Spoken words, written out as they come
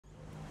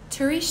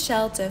Tourists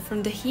shelter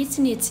from the heat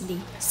in Italy,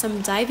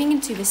 some diving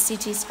into the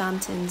city's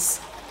fountains.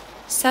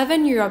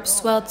 Southern Europe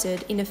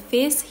sweltered in a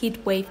fierce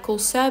heat wave called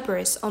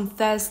Cerberus on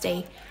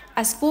Thursday,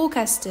 as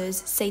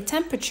forecasters say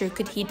temperature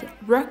could hit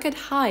record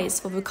highs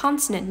for the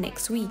continent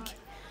next week.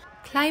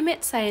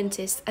 Climate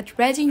scientists at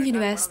Reading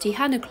University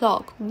Hannah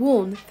Clark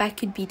warn that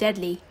could be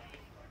deadly.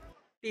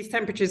 These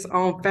temperatures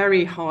are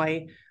very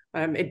high.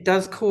 It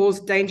does cause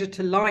danger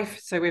to life,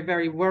 so we're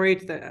very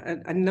worried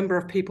that a number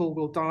of people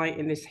will die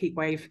in this heat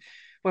wave.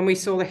 When we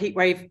saw the heat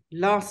wave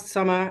last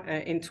summer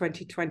in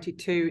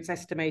 2022, it's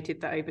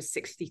estimated that over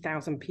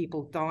 60,000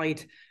 people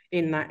died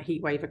in that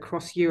heat wave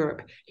across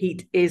Europe.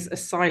 Heat is a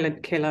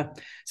silent killer.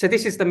 So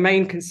this is the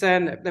main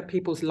concern, that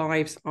people's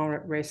lives are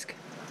at risk.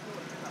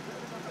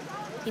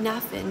 In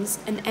Athens,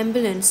 an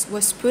ambulance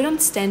was put on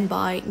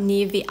standby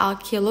near the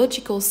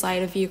archaeological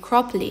site of the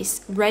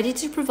Acropolis, ready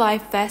to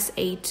provide first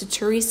aid to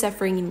tourists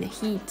suffering in the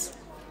heat.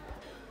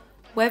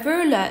 Weather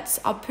alerts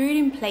are put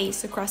in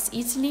place across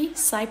Italy,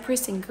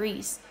 Cyprus and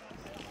Greece,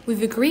 with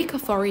the Greek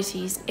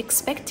authorities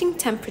expecting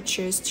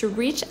temperatures to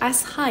reach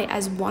as high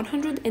as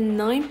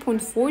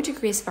 109.4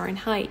 degrees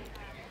Fahrenheit.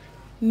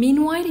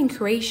 Meanwhile in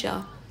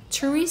Croatia,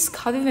 tourists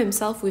cover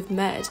themselves with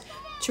mud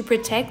to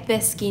protect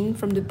their skin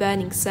from the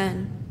burning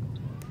sun.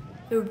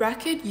 The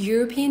record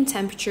European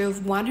temperature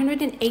of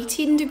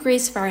 118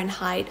 degrees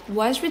Fahrenheit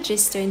was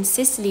registered in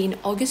Sicily in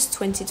August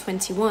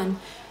 2021,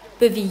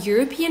 but the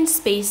European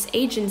Space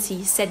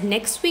Agency said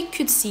next week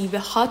could see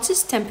the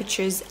hottest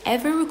temperatures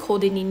ever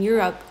recorded in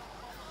Europe.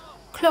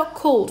 Clark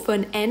called for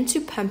an end to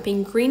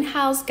pumping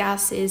greenhouse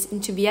gases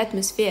into the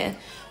atmosphere,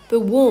 but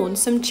warned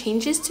some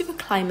changes to the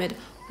climate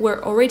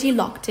were already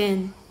locked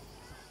in.